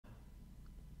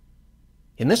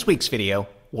In this week's video,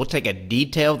 we'll take a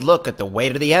detailed look at the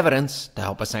weight of the evidence to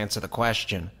help us answer the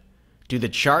question: do the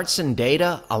charts and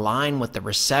data align with the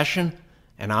recession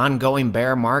and ongoing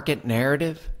bear market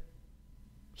narrative?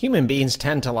 Human beings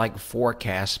tend to like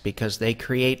forecasts because they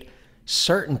create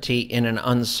certainty in an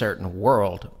uncertain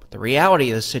world. But the reality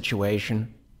of the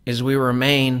situation is we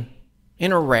remain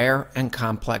in a rare and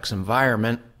complex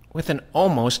environment with an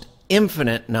almost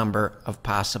infinite number of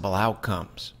possible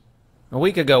outcomes. A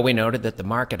week ago, we noted that the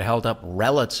market held up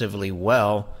relatively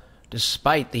well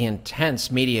despite the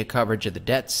intense media coverage of the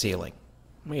debt ceiling.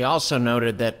 We also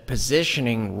noted that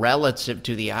positioning relative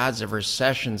to the odds of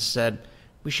recession said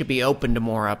we should be open to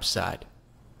more upside.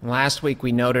 Last week,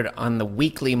 we noted on the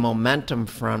weekly momentum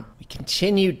front, we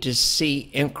continued to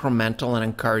see incremental and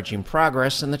encouraging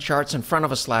progress, and the charts in front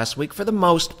of us last week, for the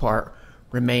most part,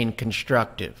 remained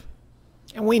constructive.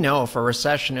 And we know if a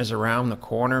recession is around the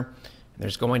corner, and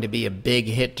there's going to be a big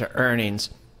hit to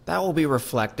earnings, that will be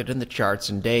reflected in the charts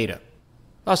and data.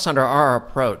 Thus, under our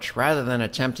approach, rather than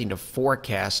attempting to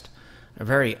forecast a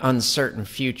very uncertain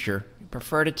future, we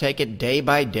prefer to take it day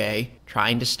by day,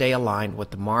 trying to stay aligned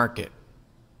with the market.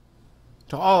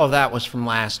 So all of that was from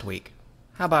last week.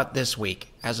 How about this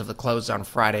week, as of the close on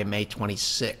Friday, May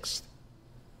 26th?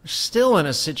 We're still in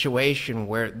a situation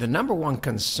where the number one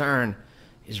concern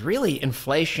is really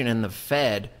inflation in the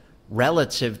Fed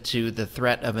relative to the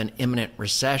threat of an imminent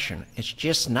recession. It's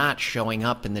just not showing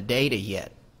up in the data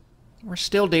yet. We're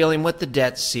still dealing with the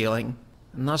debt ceiling,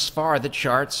 and thus far the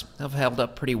charts have held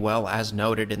up pretty well, as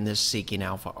noted in this Seeking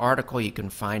Alpha article. You can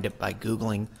find it by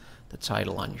Googling the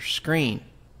title on your screen.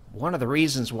 One of the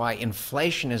reasons why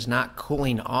inflation is not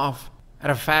cooling off at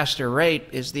a faster rate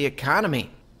is the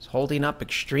economy is holding up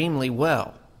extremely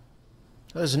well.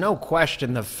 There's no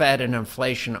question the Fed and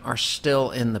inflation are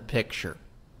still in the picture.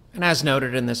 And as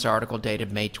noted in this article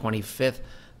dated May 25th,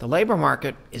 the labor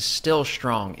market is still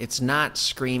strong. It's not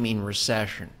screaming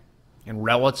recession. And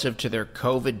relative to their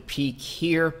COVID peak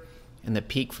here and the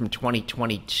peak from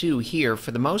 2022 here,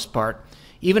 for the most part,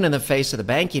 even in the face of the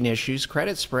banking issues,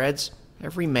 credit spreads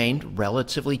have remained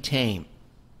relatively tame.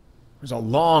 There's a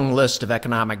long list of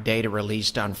economic data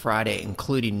released on Friday,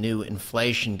 including new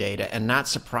inflation data, and not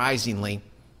surprisingly,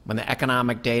 when the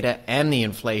economic data and the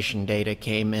inflation data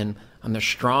came in on the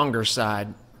stronger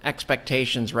side,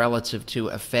 expectations relative to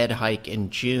a Fed hike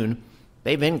in June,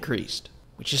 they've increased,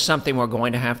 which is something we're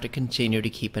going to have to continue to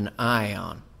keep an eye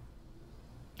on.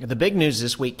 The big news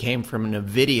this week came from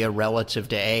NVIDIA relative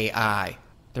to AI.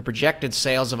 The projected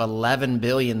sales of $11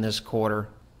 billion this quarter,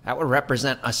 that would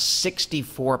represent a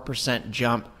 64%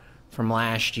 jump from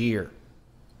last year.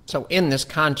 So in this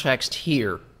context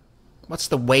here, what's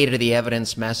the weight of the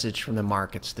evidence message from the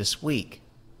markets this week?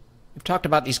 We've talked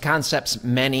about these concepts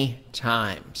many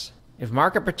times. If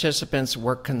market participants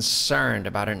were concerned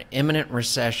about an imminent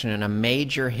recession and a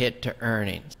major hit to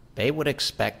earnings, they would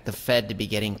expect the Fed to be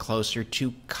getting closer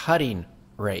to cutting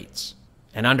rates.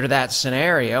 And under that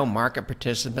scenario, market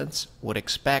participants would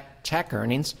expect tech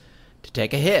earnings to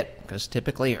take a hit, because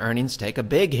typically earnings take a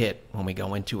big hit when we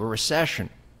go into a recession.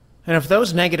 And if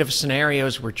those negative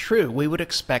scenarios were true, we would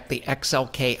expect the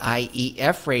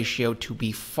XLK-IEF ratio to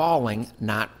be falling,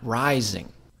 not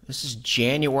rising. This is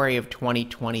January of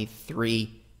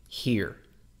 2023 here.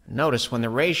 Notice when the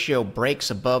ratio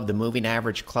breaks above the moving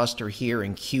average cluster here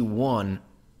in Q1,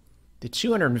 the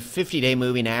 250-day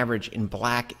moving average in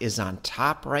black is on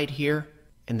top right here,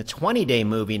 and the 20-day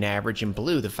moving average in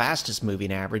blue, the fastest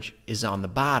moving average, is on the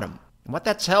bottom. And what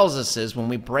that tells us is when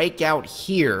we break out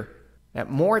here, that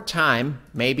more time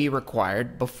may be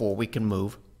required before we can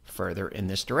move further in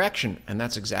this direction, and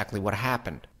that's exactly what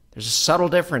happened. There's a subtle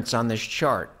difference on this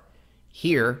chart.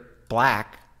 Here,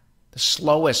 black, the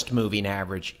slowest moving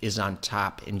average, is on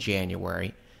top in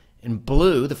January. In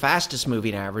blue, the fastest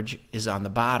moving average is on the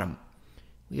bottom.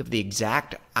 We have the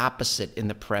exact opposite in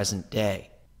the present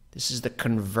day. This is the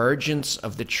convergence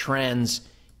of the trends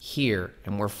here,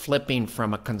 and we're flipping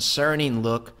from a concerning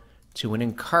look to an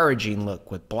encouraging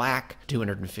look, with black,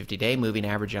 250-day moving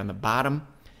average on the bottom,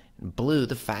 and blue,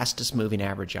 the fastest moving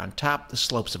average, on top. The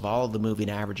slopes of all of the moving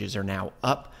averages are now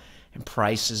up, and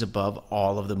price is above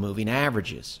all of the moving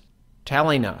averages,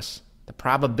 telling us the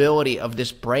probability of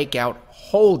this breakout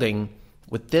holding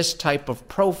with this type of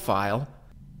profile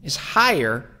is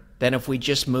higher than if we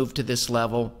just move to this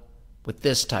level with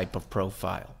this type of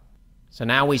profile. So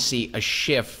now we see a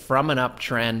shift from an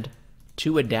uptrend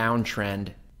to a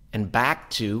downtrend and back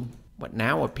to what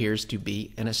now appears to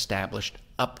be an established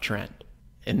uptrend.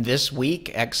 And this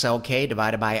week, XLK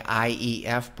divided by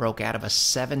IEF broke out of a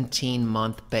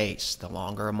 17-month base. The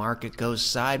longer a market goes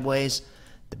sideways,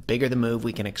 the bigger the move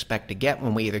we can expect to get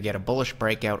when we either get a bullish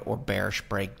breakout or bearish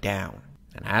breakdown.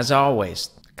 And as always,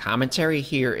 the commentary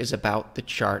here is about the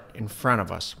chart in front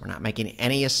of us. We're not making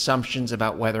any assumptions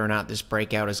about whether or not this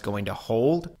breakout is going to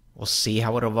hold. We'll see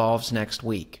how it evolves next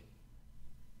week.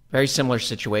 Very similar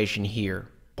situation here.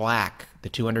 Black, the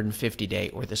 250-day,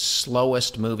 or the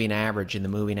slowest moving average in the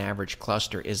moving average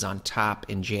cluster, is on top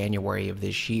in January of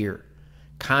this year.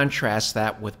 Contrast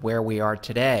that with where we are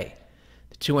today.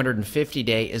 The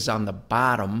 250-day is on the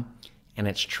bottom, and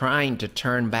it's trying to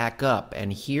turn back up,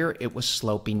 and here it was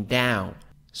sloping down.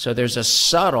 So there's a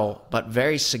subtle but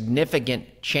very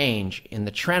significant change in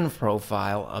the trend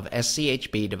profile of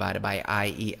SCHB divided by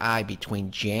IEI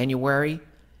between January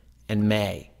and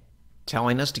May,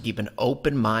 telling us to keep an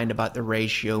open mind about the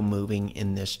ratio moving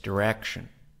in this direction.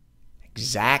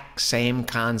 Exact same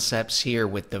concepts here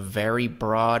with the very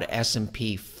broad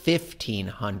S&P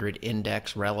 1500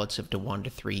 index relative to 1 to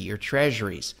 3 year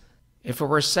treasuries. If a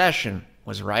recession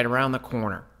was right around the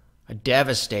corner, a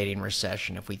devastating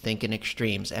recession if we think in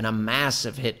extremes, and a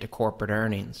massive hit to corporate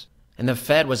earnings, and the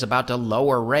Fed was about to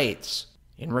lower rates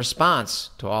in response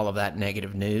to all of that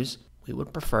negative news, we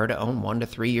would prefer to own 1 to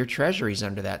 3 year treasuries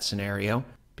under that scenario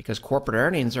because corporate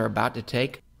earnings are about to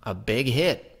take a big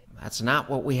hit. That's not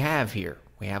what we have here.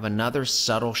 We have another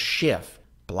subtle shift.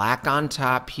 Black on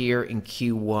top here in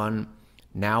Q1.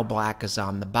 Now black is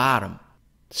on the bottom.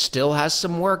 Still has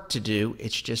some work to do.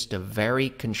 It's just a very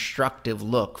constructive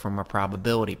look from a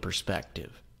probability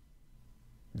perspective.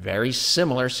 Very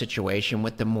similar situation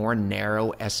with the more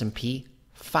narrow S&P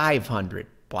 500.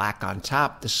 Black on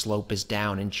top, the slope is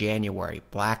down in January.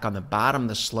 Black on the bottom,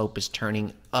 the slope is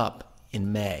turning up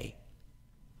in May.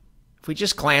 If we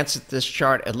just glance at this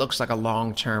chart, it looks like a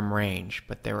long-term range,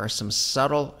 but there are some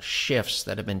subtle shifts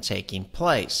that have been taking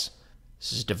place.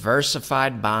 This is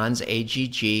diversified bonds,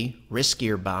 AGG,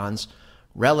 riskier bonds,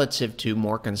 relative to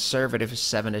more conservative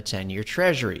 7 to 10 year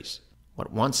treasuries.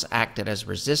 What once acted as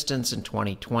resistance in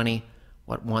 2020,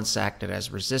 what once acted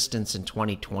as resistance in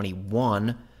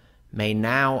 2021, may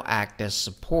now act as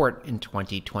support in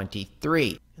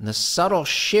 2023. And the subtle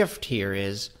shift here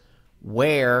is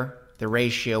where the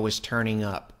ratio is turning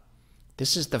up.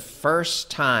 This is the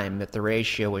first time that the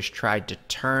ratio has tried to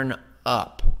turn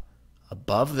up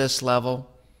above this level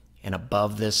and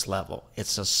above this level.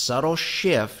 It's a subtle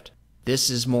shift. This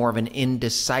is more of an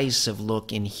indecisive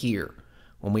look in here.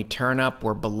 When we turn up,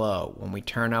 we're below. When we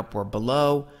turn up, we're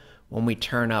below. When we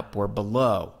turn up, we're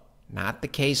below. Not the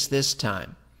case this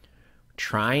time.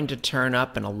 Trying to turn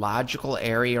up in a logical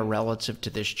area relative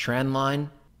to this trend line,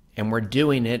 and we're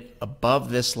doing it above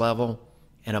this level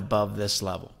and above this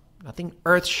level. Nothing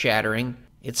earth-shattering.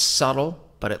 It's subtle,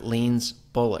 but it leans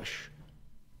bullish.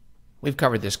 We've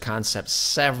covered this concept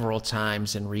several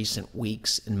times in recent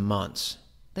weeks and months.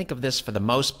 Think of this for the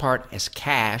most part as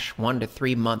cash 1 to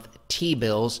 3 month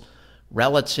T-bills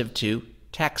relative to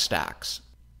tech stocks.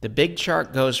 The big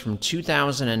chart goes from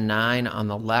 2009 on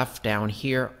the left down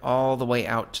here all the way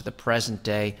out to the present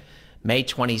day, May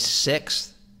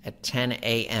 26th at 10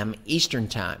 a.m. Eastern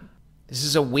Time. This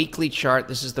is a weekly chart.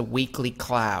 This is the weekly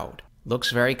cloud. Looks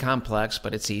very complex,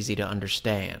 but it's easy to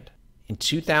understand. In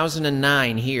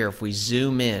 2009 here, if we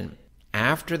zoom in,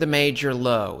 after the major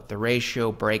low, the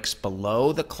ratio breaks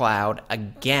below the cloud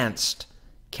against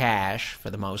cash, for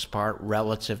the most part,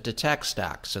 relative to tech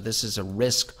stocks. So this is a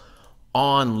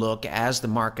risk-on look as the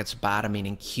market's bottoming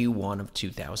in Q1 of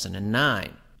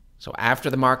 2009. So after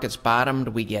the market's bottomed,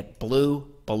 we get blue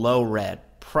below red,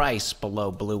 price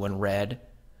below blue and red,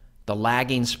 the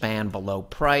lagging span below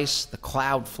price, the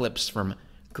cloud flips from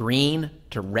green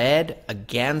to red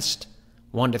against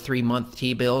 1 to 3 month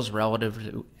T-bills relative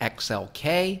to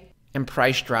XLK, and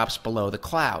price drops below the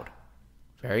cloud.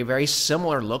 Very, very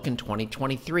similar look in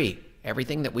 2023.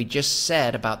 Everything that we just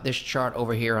said about this chart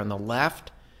over here on the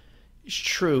left is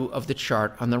true of the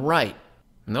chart on the right.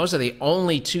 And those are the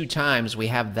only 2 times we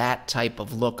have that type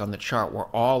of look on the chart where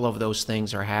all of those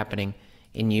things are happening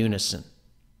in unison.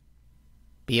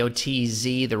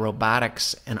 BOTZ, the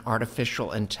Robotics and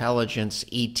Artificial Intelligence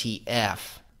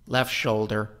ETF, left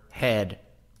shoulder, head,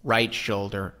 right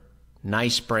shoulder,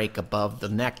 nice break above the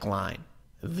neckline.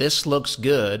 This looks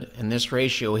good, and this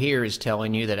ratio here is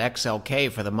telling you that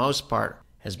XLK, for the most part,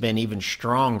 has been even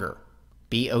stronger.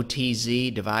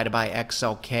 BOTZ divided by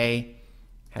XLK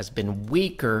has been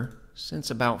weaker since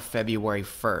about February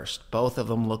 1st. Both of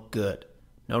them look good.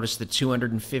 Notice the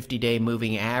 250-day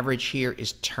moving average here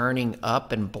is turning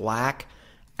up in black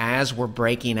as we're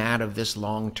breaking out of this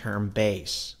long-term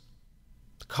base.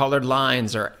 The colored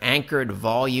lines are anchored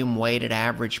volume-weighted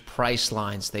average price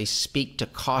lines. They speak to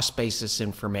cost basis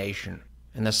information.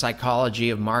 and the psychology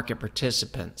of market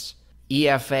participants.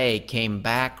 EFA came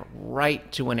back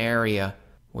right to an area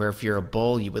where if you're a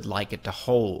bull, you would like it to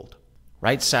hold.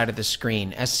 Right side of the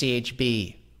screen,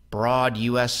 SCHB, broad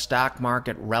U.S. stock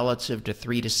market relative to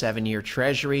 3 to 7 year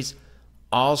treasuries,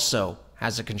 also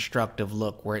has a constructive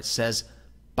look where it says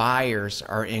buyers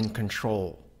are in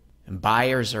control. And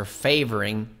buyers are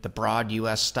favoring the broad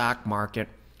U.S. stock market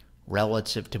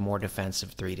relative to more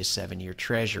defensive 3 to 7 year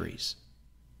treasuries.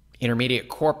 Intermediate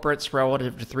corporates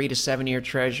relative to 3 to 7 year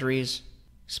treasuries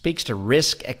speaks to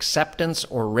risk acceptance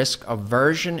or risk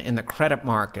aversion in the credit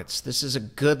markets. This is a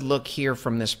good look here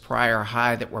from this prior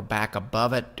high that we're back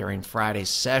above it during Friday's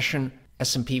session.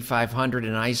 S&P 500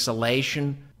 in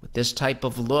isolation with this type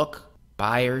of look,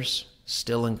 buyers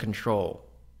still in control.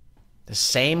 The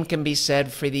same can be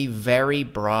said for the very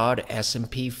broad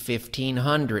S&P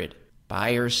 1500.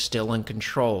 Buyers still in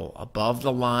control, above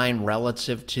the line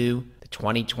relative to the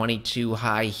 2022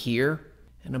 high here,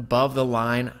 and above the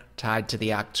line tied to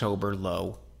the October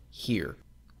low here.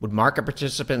 Would market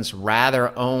participants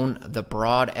rather own the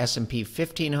broad S&P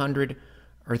 1500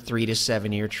 or 3 to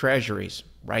 7 year treasuries?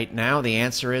 Right now, the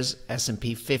answer is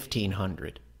S&P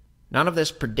 1500. None of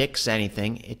this predicts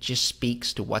anything. It just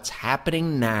speaks to what's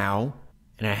happening now,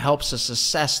 and it helps us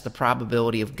assess the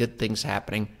probability of good things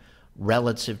happening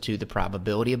relative to the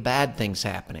probability of bad things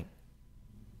happening.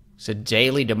 It's a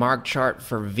daily DeMark chart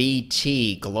for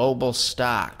VT, global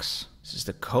stocks. This is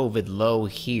the COVID low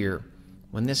here.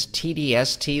 When this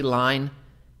TDST line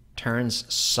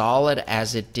turns solid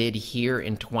as it did here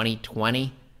in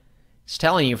 2020, it's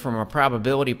telling you from a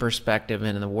probability perspective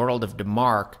and in the world of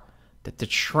DeMark that the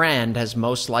trend has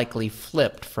most likely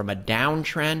flipped from a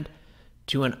downtrend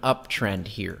to an uptrend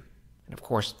here. And of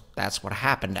course, that's what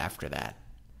happened after that.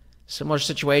 Similar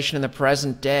situation in the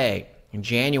present day. In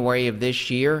January of this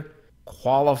year,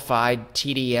 qualified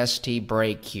TDST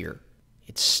break here.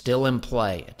 It's still in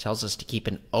play. It tells us to keep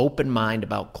an open mind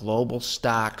about global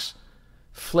stocks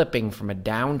flipping from a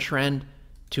downtrend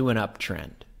to an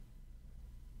uptrend.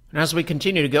 And as we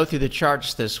continue to go through the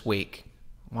charts this week,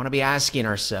 I want to be asking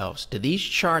ourselves, do these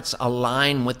charts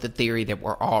align with the theory that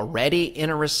we're already in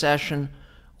a recession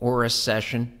or a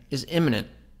recession is imminent?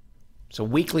 So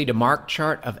weekly DeMark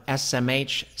chart of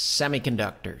SMH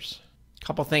semiconductors. A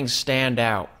couple things stand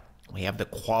out. We have the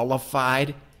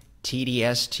qualified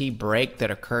TDST break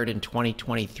that occurred in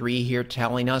 2023 here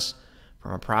telling us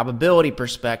from a probability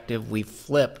perspective we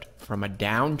flipped from a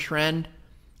downtrend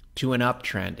to an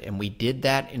uptrend, and we did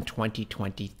that in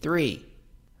 2023.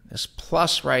 This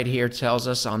plus right here tells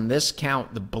us on this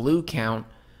count, the blue count,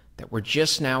 that we're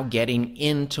just now getting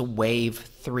into wave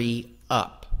 3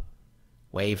 up.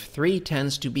 Wave 3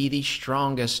 tends to be the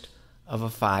strongest of a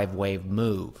 5-wave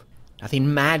move.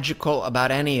 Nothing magical about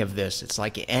any of this. It's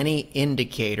like any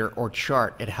indicator or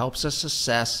chart. It helps us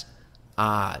assess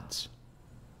odds.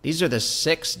 These are the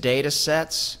 6 data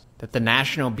sets that the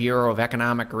National Bureau of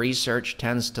Economic Research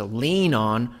tends to lean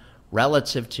on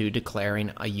relative to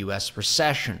declaring a U.S.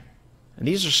 recession. And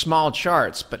these are small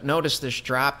charts, but notice this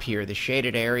drop here, the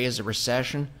shaded areas of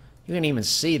recession. You can even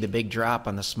see the big drop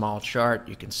on the small chart.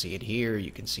 You can see it here,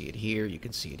 you can see it here, you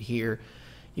can see it here,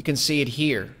 you can see it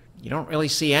here. You don't really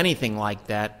see anything like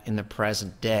that in the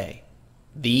present day.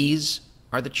 These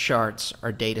are the charts,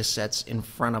 our data sets in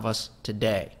front of us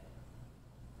today.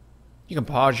 You can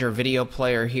pause your video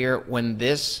player here. When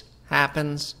this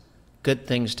happens, good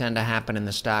things tend to happen in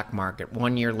the stock market.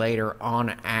 1 year later, on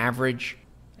average,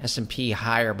 S&P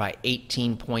higher by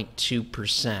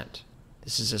 18.2%.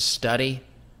 This is a study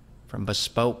from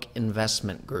Bespoke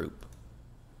Investment Group.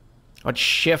 Let's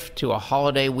shift to a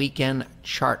holiday weekend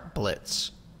chart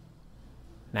blitz.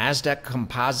 NASDAQ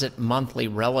Composite Monthly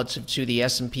relative to the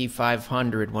S&P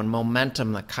 500. When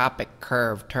momentum, the Copic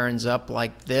curve, turns up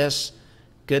like this,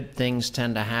 good things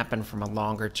tend to happen from a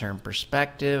longer-term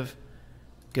perspective.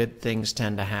 Good things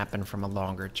tend to happen from a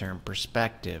longer-term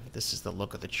perspective. This is the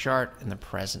look of the chart in the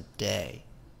present day.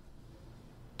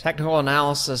 Technical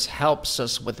analysis helps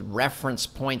us with reference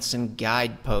points and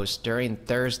guideposts. During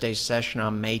Thursday's session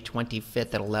on May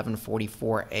 25th at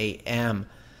 11:44 a.m.,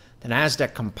 the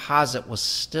NASDAQ Composite was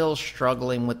still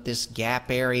struggling with this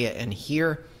gap area in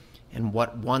here, and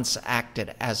what once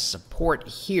acted as support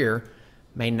here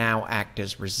may now act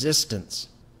as resistance.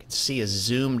 You can see a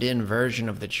zoomed-in version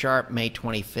of the chart May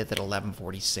 25th at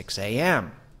 11:46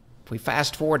 a.m. If we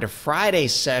fast forward to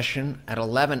Friday's session at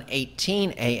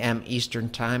 11:18 a.m. Eastern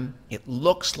Time, it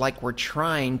looks like we're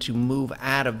trying to move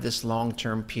out of this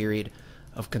long-term period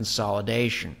of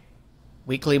consolidation.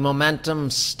 Weekly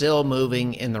momentum still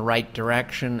moving in the right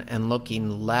direction and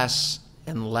looking less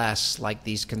and less like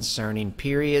these concerning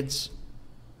periods.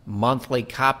 Monthly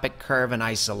Copic curve in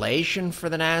isolation for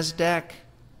the NASDAQ.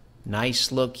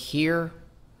 Nice look here.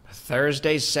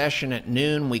 Thursday's session at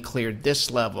noon, we cleared this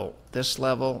level, this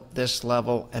level, this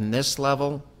level, and this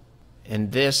level.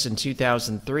 And this in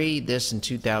 2003, this in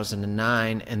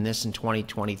 2009, and this in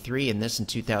 2023, and this in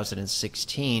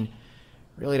 2016.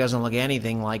 Really doesn't look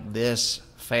anything like this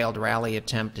failed rally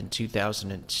attempt in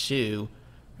 2002.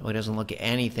 Really doesn't look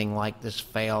anything like this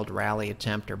failed rally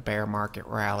attempt or bear market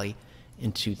rally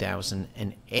in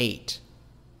 2008.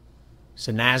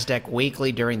 So NASDAQ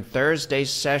weekly during Thursday's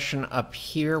session up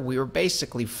here, we were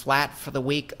basically flat for the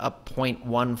week, up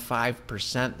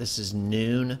 0.15%. This is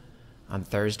noon on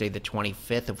Thursday the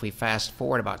 25th. If we fast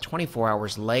forward about 24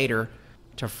 hours later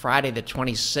to Friday the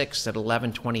 26th at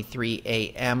 11:23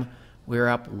 a.m., we're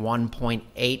up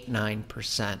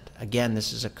 1.89%. Again,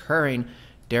 this is occurring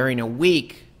during a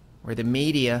week where the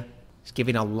media is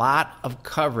giving a lot of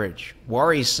coverage,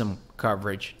 worrisome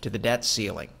coverage, to the debt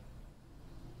ceiling.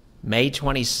 May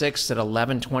 26th at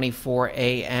 11:24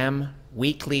 a.m.,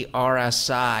 weekly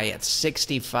RSI at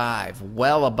 65,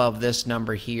 well above this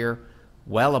number here,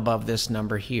 well above this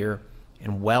number here,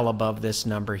 and well above this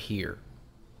number here.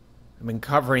 I've been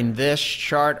covering this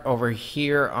chart over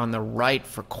here on the right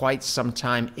for quite some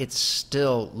time. It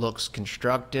still looks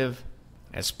constructive.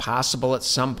 It's possible at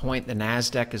some point the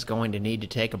NASDAQ is going to need to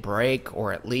take a break,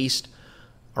 or at least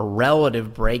a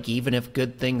relative break, even if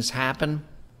good things happen.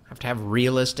 Have to have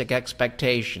realistic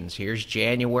expectations. Here's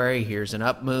January, here's an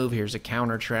up move, here's a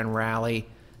counter trend rally,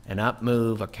 an up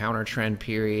move, a counter trend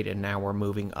period, and now we're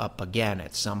moving up again.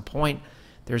 At some point,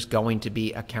 there's going to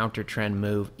be a counter trend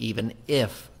move, even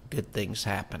if good things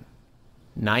happen.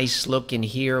 Nice look in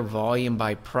here, volume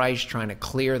by price, trying to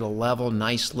clear the level.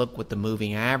 Nice look with the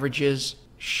moving averages.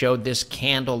 Showed this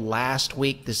candle last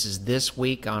week. This is this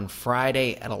week on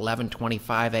Friday at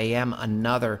 11:25 a.m.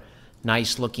 Another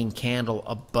nice looking candle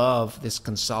above this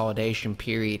consolidation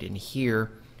period in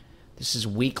here. This is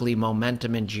weekly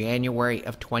momentum in January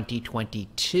of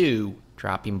 2022,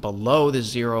 dropping below the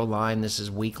zero line. This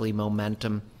is weekly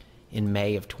momentum in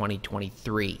May of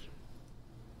 2023.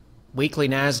 Weekly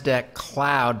NASDAQ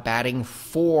cloud batting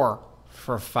 4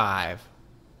 for 5.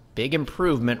 Big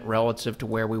improvement relative to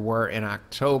where we were in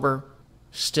October.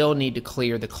 Still need to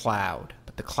clear the cloud,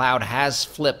 but the cloud has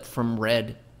flipped from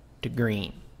red to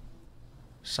green.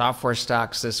 Software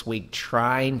stocks this week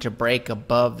trying to break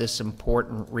above this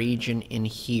important region in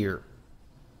here.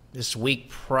 This week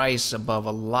price above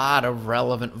a lot of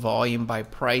relevant volume by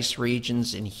price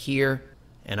regions in here.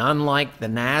 And unlike the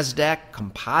NASDAQ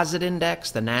composite index,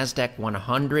 the NASDAQ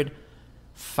 100,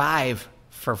 5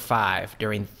 for 5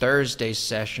 during Thursday's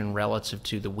session relative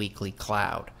to the weekly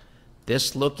cloud.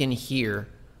 This look in here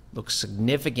looks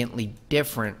significantly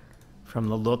different from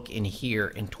the look in here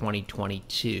in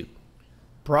 2022.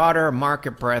 Broader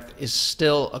market breadth is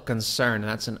still a concern.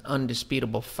 That's an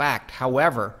undisputable fact.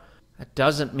 However, that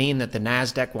doesn't mean that the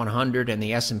NASDAQ 100 and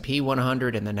the S&P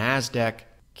 100 and the NASDAQ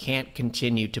can't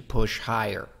continue to push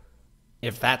higher.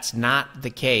 If that's not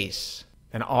the case,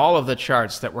 then all of the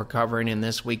charts that we're covering in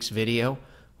this week's video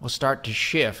will start to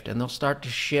shift, and they'll start to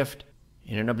shift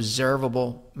in an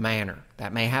observable manner.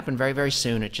 That may happen very, very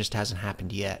soon. It just hasn't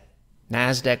happened yet.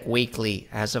 NASDAQ weekly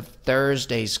as of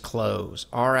Thursday's close,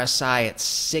 RSI at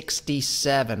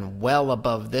 67, well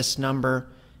above this number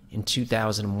in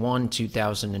 2001,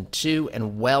 2002,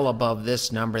 and well above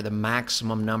this number, the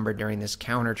maximum number during this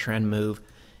counter trend move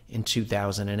in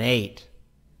 2008.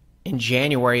 In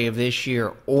January of this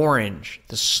year, orange,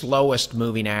 the slowest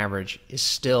moving average, is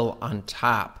still on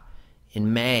top.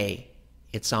 In May,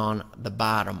 it's on the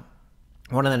bottom.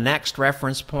 One of the next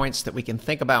reference points that we can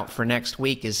think about for next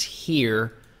week is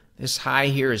here. This high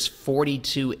here is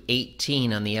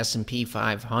 42.18 on the S&P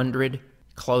 500.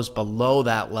 Closed below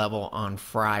that level on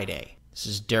Friday. This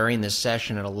is during the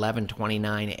session at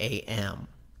 11:29 a.m.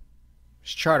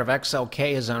 This chart of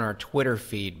XLK is on our Twitter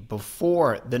feed.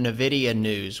 Before the NVIDIA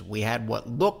news, we had what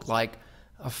looked like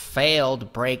a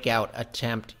failed breakout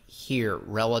attempt here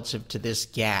relative to this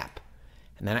gap.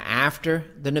 And then after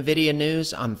the NVIDIA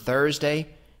news on Thursday,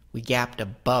 we gapped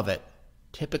above it.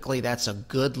 Typically, that's a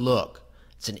good look.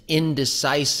 It's an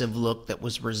indecisive look that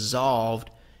was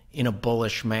resolved in a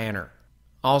bullish manner.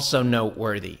 Also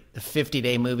noteworthy, the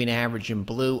 50-day moving average in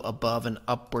blue above an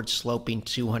upward sloping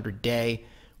 200-day.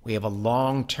 We have a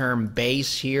long-term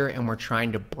base here, and we're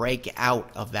trying to break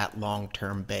out of that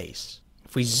long-term base.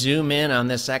 If we zoom in on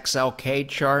this XLK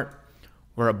chart,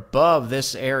 we're above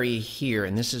this area here,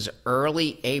 and this is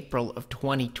early April of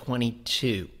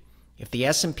 2022. If the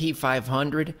S&P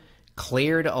 500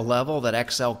 cleared a level that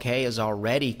XLK has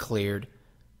already cleared,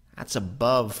 That's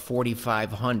above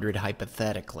 4,500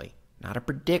 hypothetically. Not a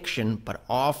prediction, but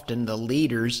often the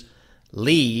leaders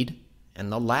lead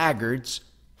and the laggards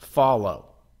follow.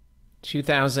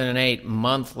 2008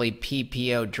 monthly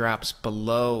PPO drops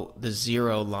below the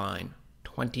zero line.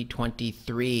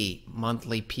 2023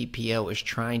 monthly PPO is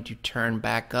trying to turn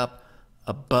back up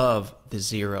above the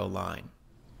zero line.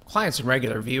 Clients and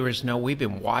regular viewers know we've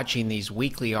been watching these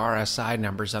weekly RSI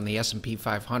numbers on the S&P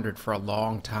 500 for a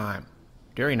long time.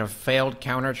 During a failed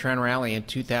counter-trend rally in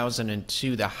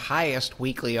 2002, the highest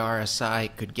weekly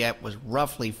RSI could get was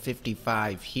roughly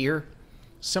 55 here.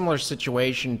 Similar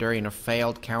situation during a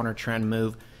failed counter-trend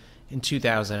move in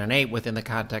 2008 within the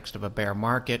context of a bear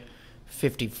market,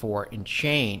 54 and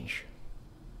change.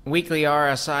 Weekly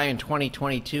RSI in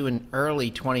 2022 and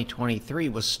early 2023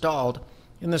 was stalled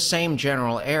in the same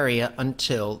general area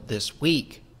until this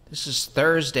week. This is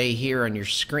Thursday here on your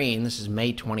screen. This is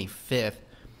May 25th.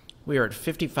 We are at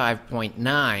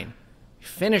 55.9. We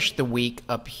finished the week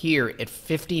up here at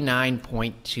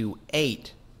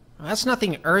 59.28. Now, that's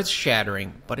nothing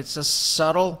earth-shattering, but it's a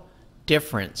subtle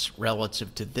difference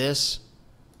relative to this,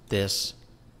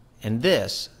 and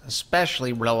this,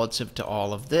 especially relative to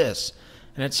all of this.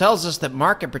 And it tells us that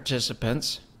market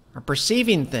participants are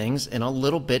perceiving things in a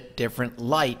little bit different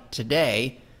light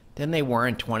today than they were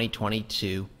in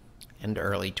 2022 and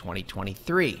early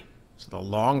 2023. So the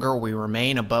longer we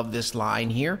remain above this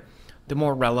line here, the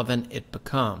more relevant it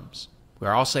becomes. We're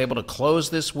also able to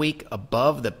close this week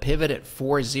above the pivot at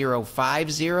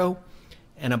 4050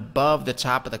 and above the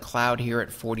top of the cloud here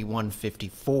at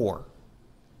 4154.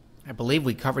 I believe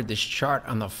we covered this chart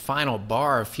on the final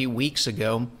bar a few weeks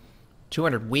ago.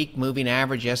 200-week moving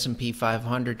average S&P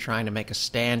 500 trying to make a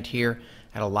stand here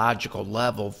at a logical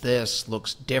level. This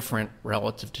looks different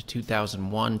relative to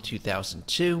 2001,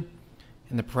 2002.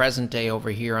 And the present day over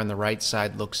here on the right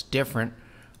side looks different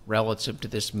relative to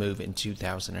this move in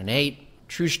 2008.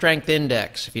 True Strength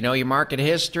Index. If you know your market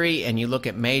history and you look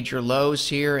at major lows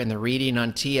here in the reading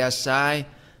on TSI,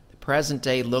 the present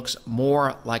day looks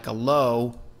more like a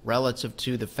low relative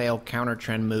to the failed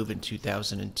counter-trend move in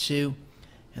 2002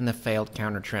 and the failed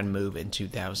counter-trend move in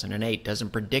 2008. Doesn't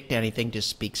predict anything, just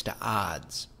speaks to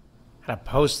odds. I had a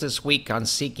post this week on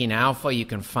Seeking Alpha. You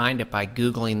can find it by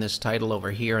Googling this title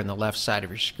over here on the left side of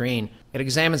your screen. It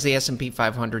examines the S&P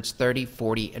 500's 30,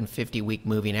 40, and 50-week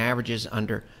moving averages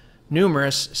under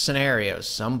numerous scenarios,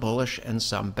 some bullish and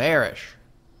some bearish.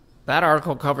 That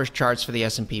article covers charts for the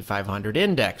S&P 500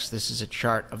 index. This is a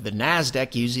chart of the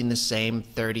NASDAQ using the same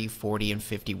 30, 40, and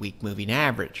 50-week moving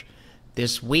average.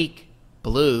 This week,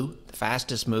 blue, the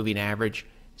fastest moving average,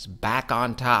 is back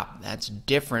on top. That's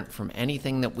different from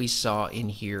anything that we saw in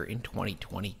here in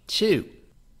 2022.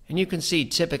 And you can see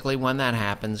typically when that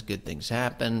happens, good things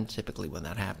happen. Typically when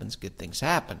that happens, good things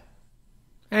happen.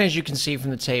 And as you can see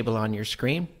from the table on your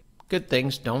screen, good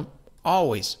things don't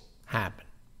always happen.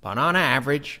 But on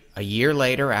average, a year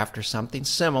later after something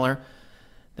similar,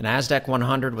 the NASDAQ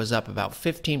 100 was up about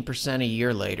 15% a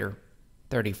year later,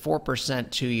 34%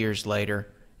 2 years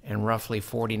later, and roughly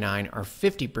 49 or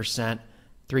 50%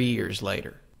 3 years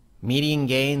later. Median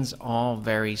gains all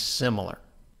very similar.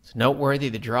 It's noteworthy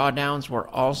the drawdowns were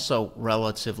also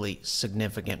relatively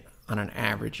significant on an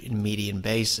average and median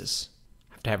basis.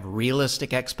 You have to have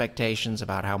realistic expectations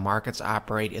about how markets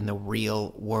operate in the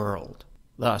real world.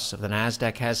 Thus, if the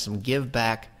NASDAQ has some give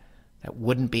back, that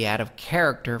wouldn't be out of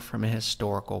character from a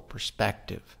historical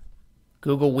perspective.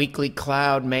 Google Weekly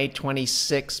Cloud, May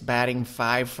 26, batting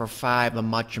 5 for 5, a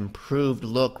much improved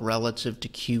look relative to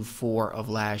Q4 of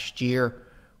last year.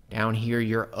 Down here,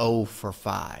 you're 0 for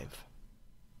 5.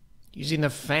 Using the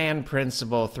fan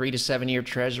principle, 3 to 7 year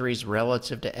treasuries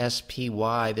relative to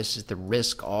SPY, this is the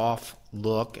risk-off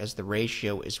look as the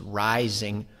ratio is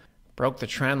rising. Broke the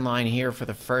trend line here for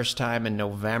the first time in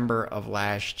November of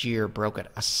last year. Broke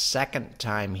it a second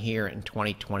time here in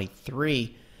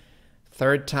 2023.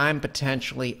 Third time,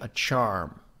 potentially a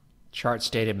charm. Chart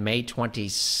dated May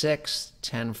 26,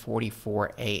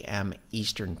 10:44 a.m.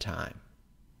 Eastern Time.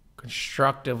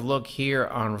 Constructive look here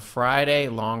on Friday.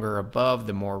 Longer above,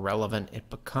 the more relevant it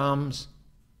becomes.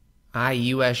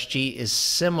 IUSG is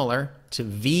similar to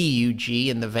VUG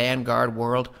in the Vanguard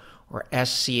world, or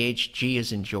SCHG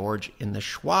as in George in the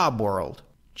Schwab world.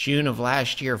 June of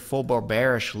last year, full bore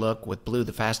bearish look with blue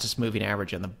the fastest moving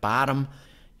average on the bottom.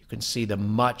 You can see the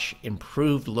much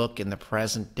improved look in the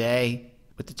present day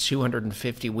with the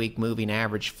 250-week moving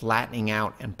average flattening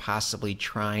out and possibly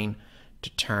trying to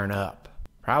turn up.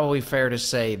 Probably fair to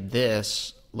say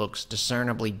this looks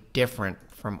discernibly different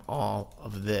from all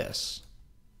of this.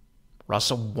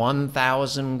 Russell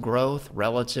 1000 growth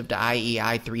relative to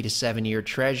IEI 3 to 7 year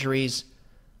treasuries.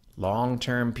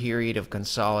 long-term period of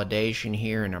consolidation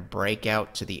here and a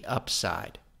breakout to the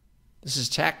upside. This is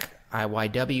tech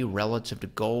IYW relative to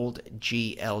gold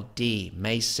GLD.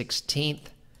 May 16th,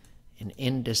 an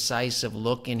indecisive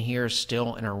look in here,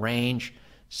 still in a range.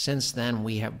 Since then,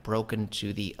 we have broken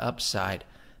to the upside.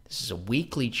 This is a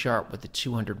weekly chart with the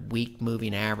 200-week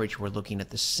moving average. We're looking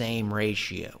at the same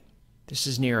ratio. This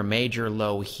is near a major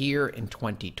low here in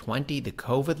 2020, the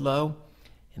COVID low,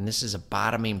 and this is a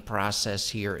bottoming process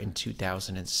here in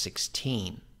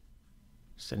 2016.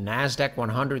 So NASDAQ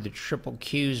 100, the triple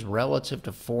Qs relative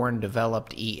to foreign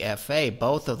developed EFA,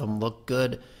 both of them look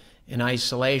good in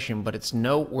isolation, but it's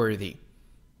noteworthy.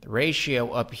 The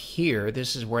ratio up here,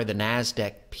 this is where the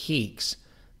NASDAQ peaks.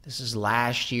 This is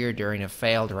last year during a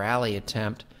failed rally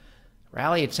attempt. The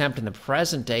rally attempt in the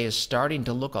present day is starting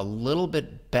to look a little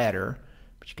bit better,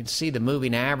 but you can see the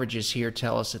moving averages here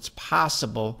tell us it's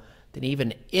possible that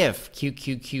even if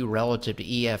QQQ relative to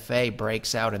EFA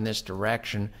breaks out in this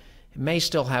direction, it may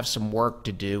still have some work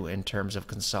to do in terms of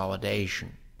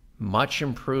consolidation. Much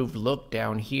improved look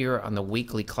down here on the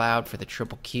weekly cloud for the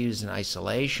triple Qs in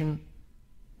isolation.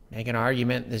 Make an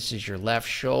argument, this is your left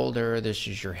shoulder, this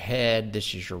is your head,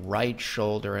 this is your right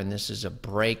shoulder, and this is a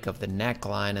break of the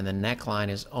neckline, and the neckline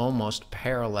is almost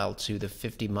parallel to the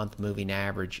 50-month moving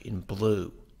average in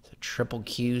blue. So triple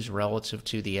Qs relative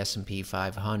to the S&P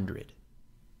 500.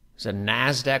 There's a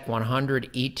NASDAQ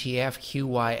 100 ETF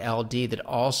QYLD that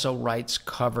also writes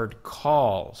covered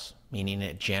calls, meaning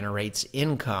it generates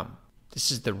income. This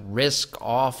is the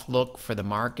risk-off look for the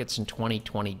markets in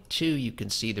 2022. You can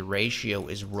see the ratio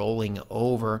is rolling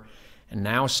over and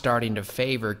now starting to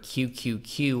favor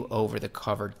QQQ over the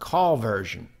covered call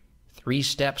version. 3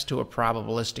 steps to a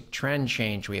probabilistic trend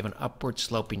change. We have an upward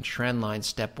sloping trend line.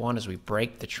 Step 1 is we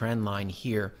break the trend line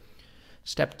here.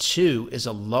 Step 2 is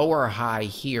a lower high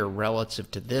here relative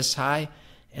to this high,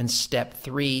 and step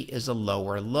 3 is a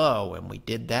lower low, and we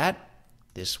did that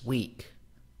this week.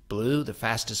 Blue, the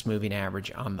fastest moving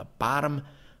average on the bottom,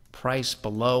 price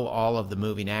below all of the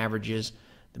moving averages.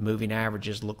 The moving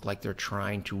averages look like they're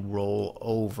trying to roll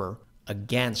over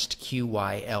against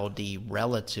QYLD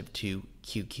relative to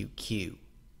QQQ.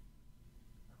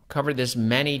 Covered this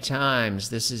many times.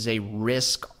 This is a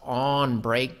risk-on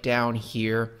breakdown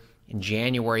here in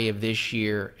January of this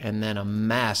year, and then a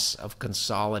mess of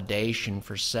consolidation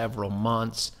for several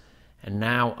months, and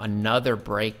now another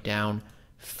breakdown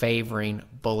favoring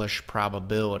bullish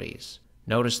probabilities.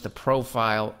 Notice the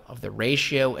profile of the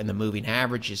ratio and the moving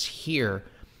averages here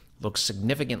looks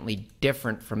significantly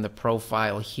different from the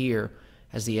profile here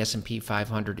as the S&P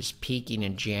 500 is peaking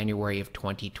in January of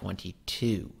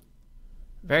 2022.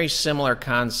 Very similar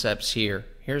concepts here.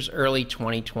 Here's early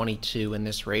 2022 in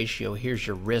this ratio. Here's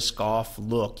your risk-off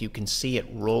look. You can see it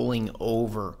rolling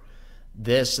over.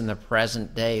 This in the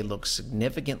present day looks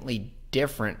significantly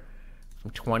different from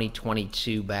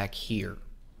 2022 back here.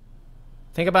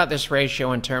 Think about this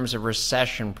ratio in terms of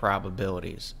recession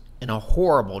probabilities. In a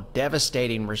horrible,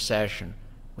 devastating recession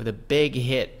with a big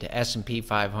hit to S&P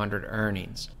 500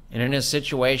 earnings, and in a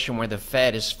situation where the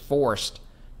Fed is forced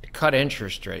to cut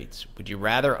interest rates, would you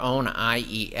rather own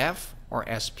IEF or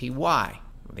SPY?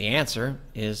 Well, the answer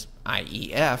is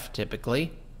IEF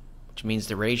typically, which means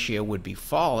the ratio would be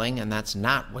falling, and that's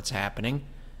not what's happening.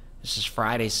 This is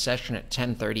Friday's session at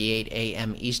 10:38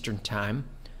 a.m. Eastern Time.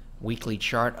 Weekly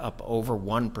chart up over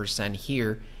 1%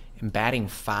 here, and batting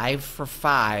 5 for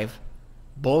 5,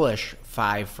 bullish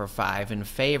 5 for 5 in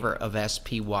favor of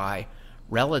SPY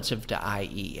relative to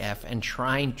IEF, and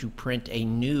trying to print a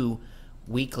new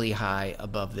weekly high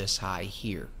above this high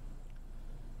here.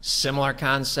 Similar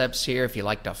concepts here. If you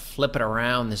like to flip it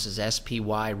around, this is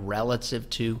SPY relative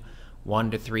to 1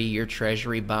 to 3 year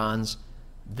Treasury bonds.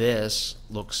 This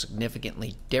looks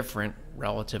significantly different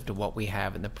relative to what we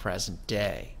have in the present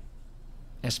day.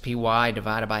 SPY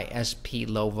divided by SP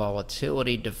low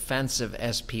volatility, defensive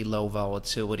SP low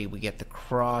volatility. We get the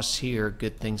cross here,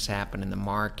 good things happen in the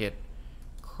market.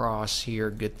 Cross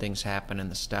here, good things happen in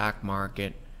the stock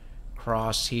market.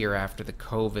 Cross here after the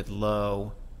COVID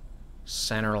low.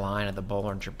 Center line of the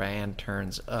Bollinger Band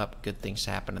turns up, good things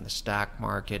happen in the stock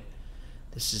market.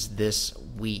 This is this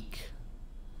week.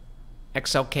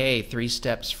 XLK, 3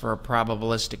 steps for a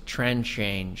probabilistic trend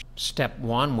change. Step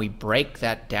 1, we break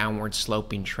that downward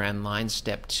sloping trend line.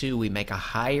 Step 2, we make a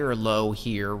higher low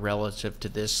here relative to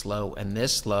this low and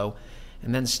this low.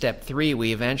 And then step 3,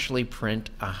 we eventually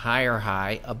print a higher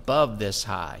high above this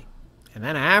high. And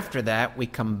then after that, we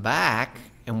come back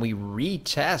and we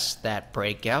retest that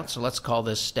breakout. So let's call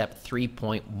this step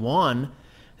 3.1. And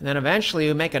then eventually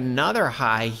we make another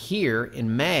high here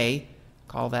in May.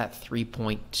 Call that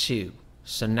 3.2.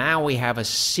 So now we have a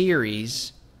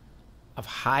series of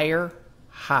higher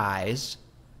highs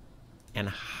and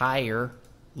higher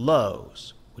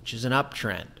lows, which is an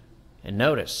uptrend. And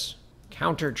notice,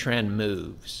 counter trend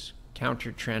moves,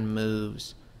 counter trend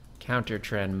moves, counter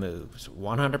trend moves.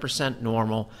 100%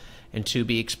 normal and to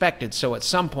be expected. So at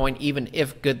some point, even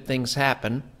if good things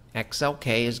happen,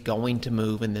 XLK is going to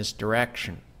move in this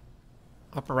direction.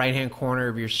 Upper right-hand corner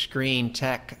of your screen,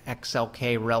 Tech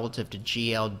XLK relative to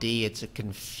GLD. It's a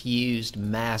confused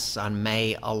mess on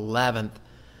May 11th.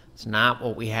 It's not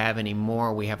what we have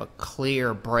anymore. We have a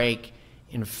clear break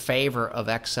in favor of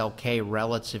XLK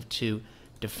relative to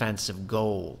defensive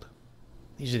gold.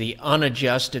 These are the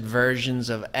unadjusted versions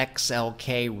of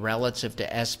XLK relative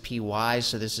to SPY.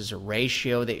 So this is a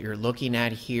ratio that you're looking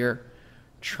at here,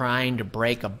 trying to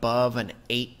break above an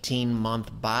 18-month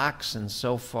box, and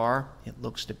so far it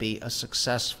looks to be a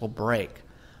successful break.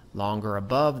 Longer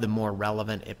above, the more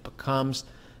relevant it becomes.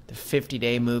 The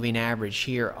 50-day moving average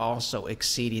here also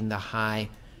exceeding the high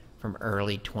from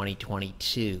early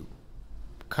 2022.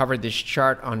 Covered this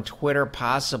chart on Twitter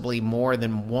possibly more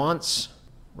than once.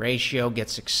 Ratio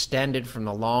gets extended from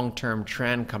the long-term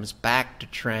trend, comes back to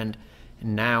trend,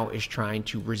 and now is trying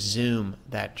to resume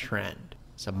that trend.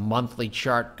 It's a monthly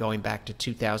chart going back to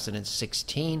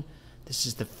 2016. This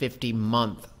is the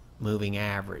 50-month moving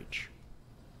average.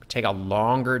 Take a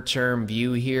longer-term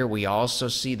view here. We also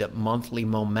see that monthly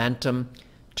momentum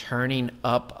turning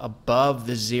up above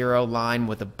the zero line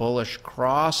with a bullish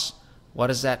cross. What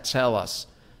does that tell us?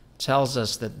 It tells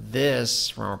us that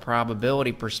this, from a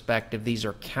probability perspective, these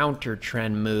are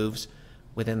counter-trend moves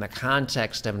within the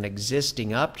context of an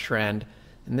existing uptrend.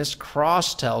 And this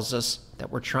cross tells us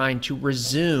that we're trying to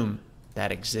resume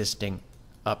that existing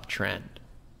uptrend.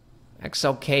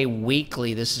 XLK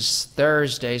weekly, this is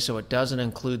Thursday, so it doesn't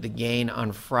include the gain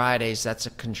on Fridays. That's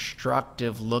a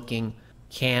constructive looking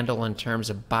candle in terms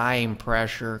of buying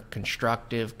pressure,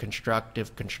 constructive,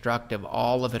 constructive, constructive,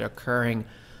 all of it occurring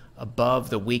above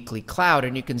the weekly cloud.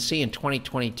 And you can see in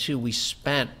 2022, we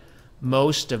spent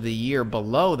most of the year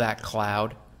below that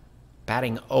cloud,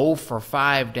 batting 0 for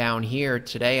 5 down here.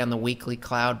 Today on the weekly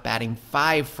cloud, batting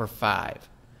 5 for 5.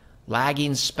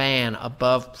 Lagging span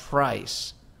above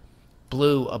price.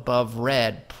 Blue above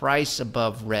red, price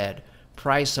above red,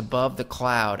 price above the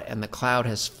cloud, and the cloud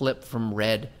has flipped from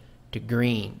red to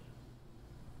green.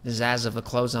 This is as of the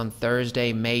close on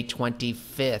Thursday, May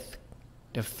 25th.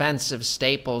 Defensive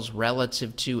staples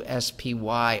relative to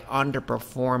SPY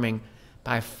underperforming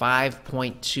by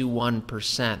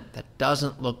 5.21%. That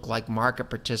doesn't look like market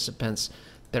participants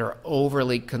that are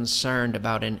overly concerned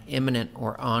about an imminent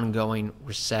or ongoing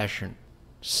recession.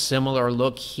 Similar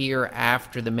look here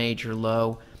after the major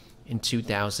low in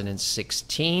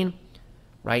 2016.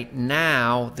 Right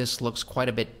now, this looks quite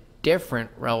a bit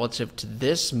different relative to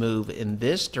this move in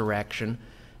this direction,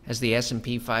 as the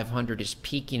S&P 500 is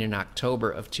peaking in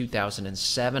October of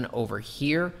 2007 over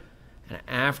here. And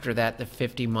after that, the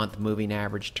 50-month moving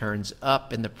average turns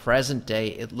up. In the present day,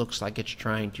 it looks like it's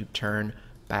trying to turn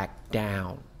back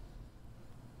down.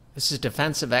 This is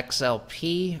defensive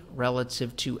XLP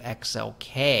relative to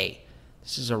XLK.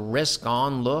 This is a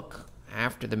risk-on look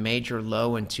after the major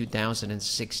low in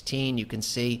 2016. You can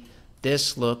see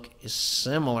this look is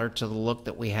similar to the look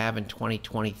that we have in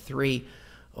 2023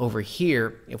 over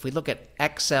here. If we look at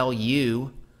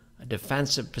XLU, a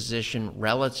defensive position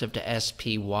relative to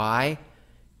SPY, you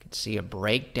can see a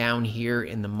breakdown here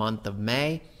in the month of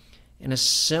May, and a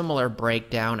similar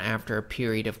breakdown after a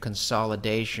period of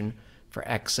consolidation for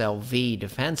XLV,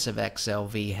 defensive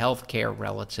XLV, healthcare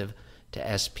relative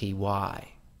to SPY.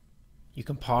 You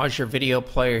can pause your video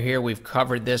player here. We've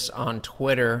covered this on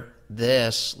Twitter.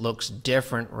 This looks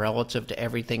different relative to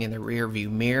everything in the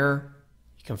rearview mirror.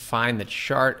 You can find the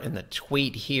chart and the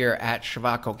tweet here at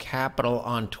Shivako Capital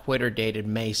on Twitter dated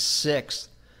May 6th.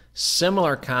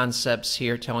 Similar concepts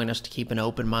here telling us to keep an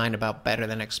open mind about better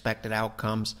than expected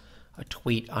outcomes. A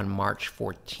tweet on March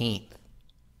 14th.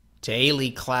 Daily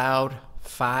cloud,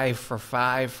 5 for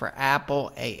 5 for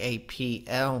Apple,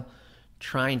 AAPL,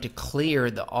 trying to clear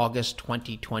the August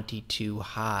 2022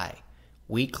 high.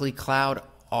 Weekly cloud,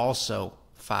 also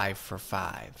 5 for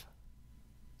 5.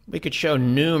 We could show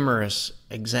numerous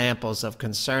examples of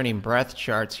concerning breadth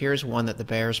charts. Here's one that the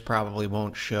bears probably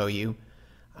won't show you.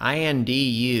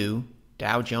 INDU,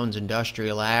 Dow Jones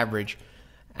Industrial Average,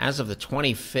 as of the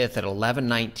 25th at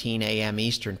 11:19 a.m.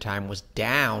 Eastern Time, was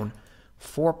down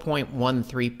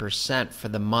 4.13% for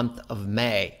the month of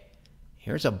May.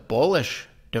 Here's a bullish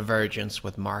divergence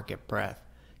with market breadth.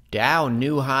 Dow,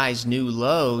 new highs, new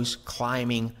lows,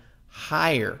 climbing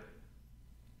higher.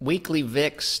 weekly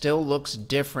VIX still looks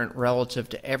different relative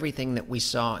to everything that we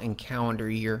saw in calendar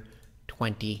year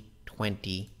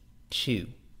 2022.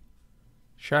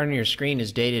 Chart on your screen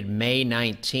is dated May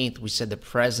 19th. We said the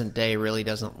present day really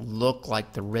doesn't look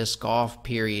like the risk-off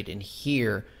period in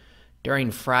here.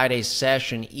 During Friday's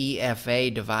session,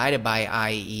 EFA divided by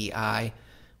IEI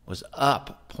was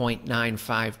up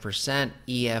 0.95%.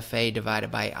 EFA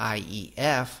divided by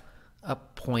IEF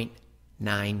up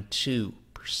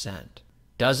 0.92%.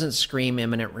 Doesn't scream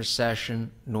imminent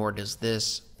recession, nor does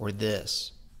this or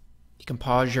this. You can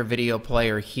pause your video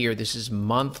player here. This is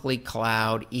monthly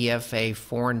cloud EFA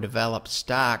foreign developed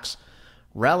stocks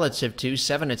relative to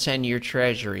 7 to 10 year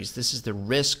treasuries. This is the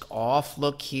risk off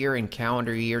look here in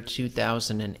calendar year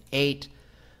 2008.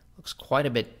 Looks quite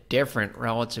a bit different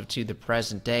relative to the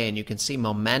present day, and you can see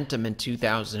momentum in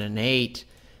 2008.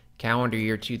 Calendar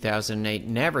year 2008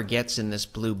 never gets in this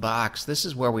blue box. This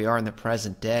is where we are in the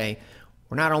present day.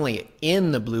 We're not only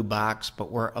in the blue box,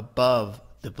 but we're above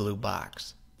the blue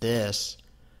box. This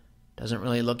doesn't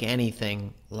really look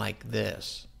anything like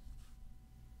this.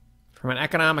 From an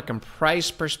economic and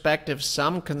price perspective,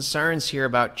 some concerns here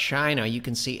about China. You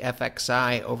can see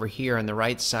FXI over here on the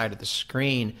right side of the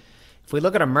screen. If we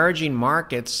look at emerging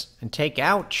markets and take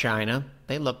out China,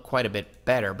 they look quite a bit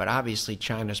better, but obviously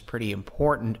China's pretty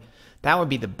important. That would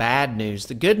be the bad news.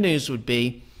 The good news would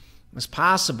be it's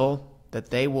possible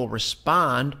that they will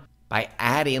respond by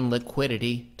adding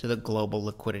liquidity to the global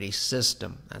liquidity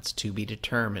system. That's to be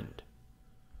determined.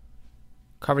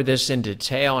 Covered this in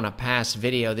detail in a past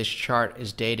video. This chart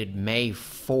is dated May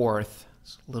 4th.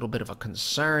 It's a little bit of a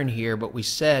concern here, but we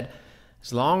said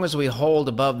as long as we hold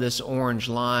above this orange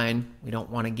line, we don't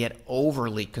want to get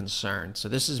overly concerned. So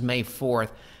this is May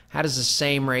 4th. How does the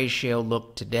same ratio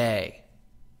look today?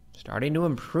 Starting to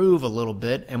improve a little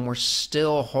bit, and we're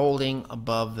still holding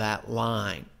above that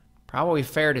line. Probably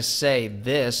fair to say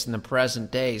this in the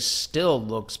present day still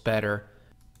looks better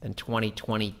than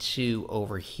 2022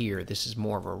 over here. This is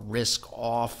more of a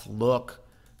risk-off look.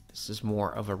 This is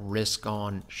more of a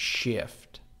risk-on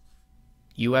shift.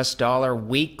 US dollar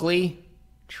weekly,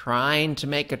 trying to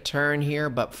make a turn here,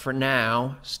 but for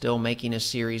now, still making a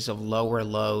series of lower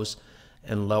lows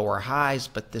and lower highs,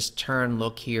 but this turn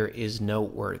look here is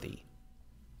noteworthy.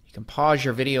 You can pause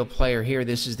your video player here.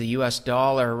 This is the US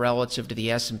dollar relative to the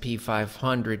S&P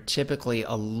 500. Typically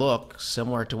a look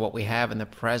similar to what we have in the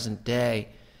present day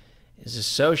is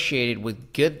associated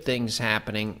with good things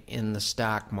happening in the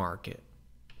stock market.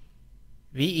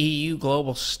 VEU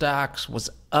global stocks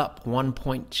was up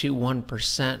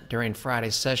 1.21% during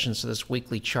Friday's session, so this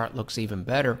weekly chart looks even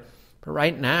better. But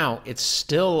right now, it's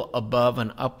still above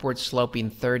an upward sloping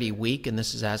 30-week, and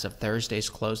this is as of Thursday's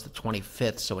close, the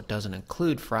 25th, so it doesn't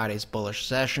include Friday's bullish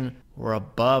session. We're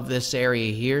above this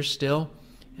area here still,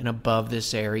 and above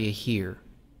this area here.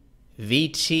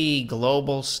 VT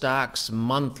Global Stocks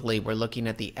Monthly, we're looking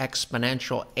at the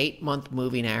exponential 8-month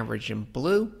moving average in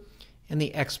blue, and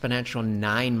the exponential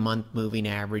 9-month moving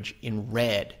average in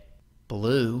red.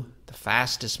 Blue, the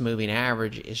fastest moving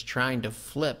average, is trying to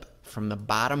flip from the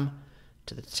bottom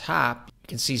to the top. You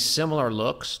can see similar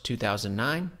looks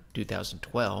 2009,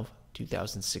 2012,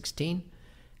 2016,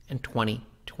 and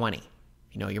 2020. If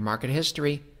you know your market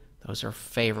history, those are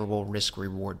favorable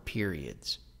risk-reward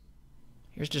periods.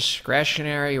 Here's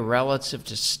discretionary relative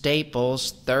to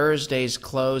staples. Thursday's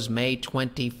close, May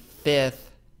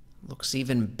 25th. Looks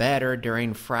even better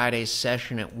during Friday's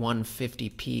session at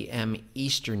 1:50 p.m.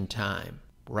 Eastern Time.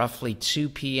 Roughly 2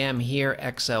 p.m. here,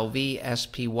 XLV,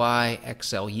 SPY,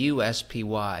 XLU,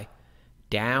 SPY,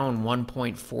 down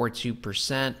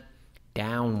 1.42%,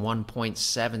 down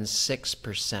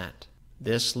 1.76%.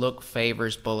 This look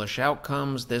favors bullish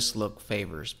outcomes. This look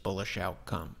favors bullish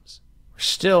outcomes. We're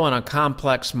still in a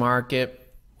complex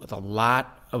market with a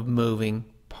lot of moving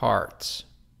parts.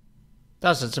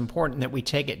 Thus, it's important that we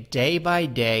take it day by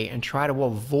day and try to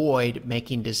avoid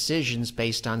making decisions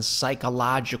based on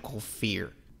psychological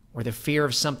fear or the fear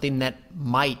of something that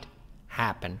might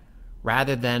happen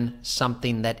rather than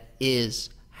something that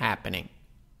is happening.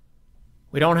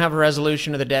 We don't have a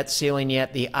resolution of the debt ceiling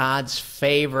yet. The odds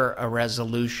favor a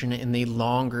resolution in the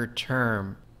longer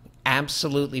term.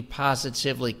 Absolutely,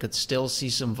 positively could still see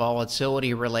some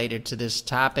volatility related to this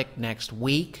topic next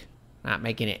week. Not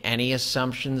making any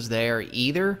assumptions there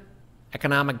either.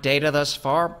 Economic data thus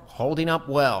far holding up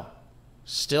well.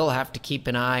 Still have to keep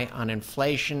an eye on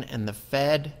inflation and the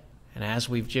Fed. And as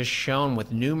we've just shown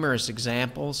with numerous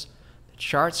examples, the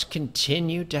charts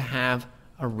continue to have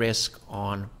a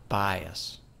risk-on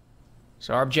bias.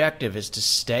 So our objective is to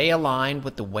stay aligned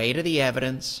with the weight of the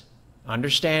evidence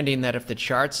understanding that if the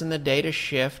charts and the data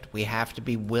shift, we have to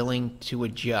be willing to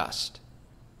adjust.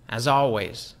 As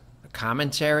always, the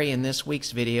commentary in this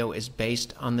week's video is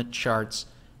based on the charts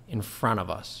in front of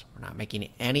us. We're not making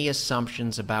any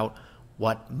assumptions about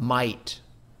what might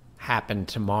happen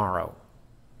tomorrow.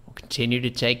 We'll continue to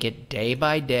take it day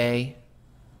by day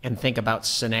and think about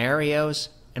scenarios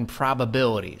and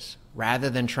probabilities rather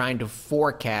than trying to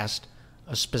forecast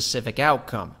a specific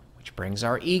outcome, which brings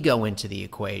our ego into the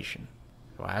equation.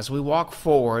 So as we walk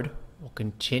forward, we'll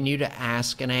continue to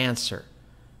ask and answer.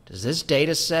 Does this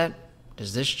data set,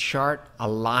 does this chart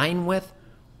align with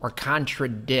or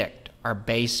contradict our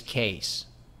base case?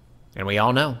 And we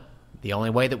all know the only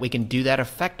way that we can do that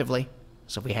effectively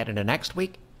is if we head into next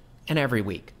week and every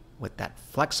week with that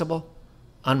flexible,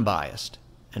 unbiased,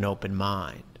 and open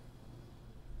mind.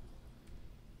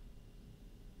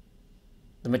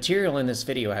 The material in this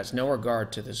video has no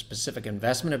regard to the specific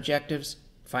investment objectives,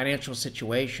 financial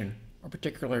situation, or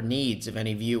particular needs of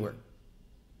any viewer.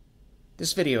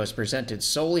 This video is presented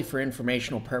solely for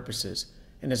informational purposes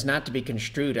and is not to be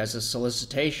construed as a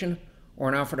solicitation or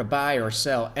an offer to buy or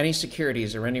sell any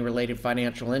securities or any related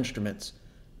financial instruments,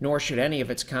 nor should any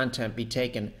of its content be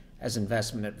taken as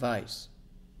investment advice.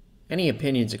 Any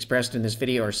opinions expressed in this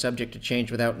video are subject to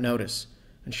change without notice,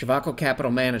 and Shivako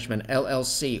Capital Management,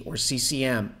 LLC, or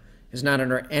CCM, is not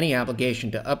under any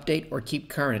obligation to update or keep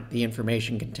current the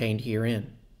information contained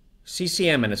herein.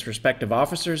 CCM and its respective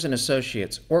officers and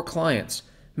associates or clients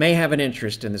may have an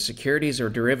interest in the securities or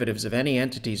derivatives of any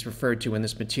entities referred to in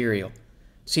this material.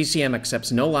 CCM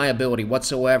accepts no liability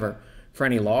whatsoever for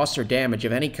any loss or damage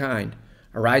of any kind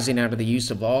arising out of the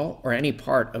use of all or any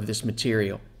part of this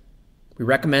material. We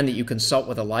recommend that you consult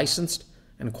with a licensed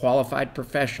and qualified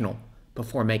professional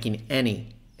before making any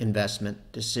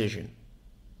investment decision.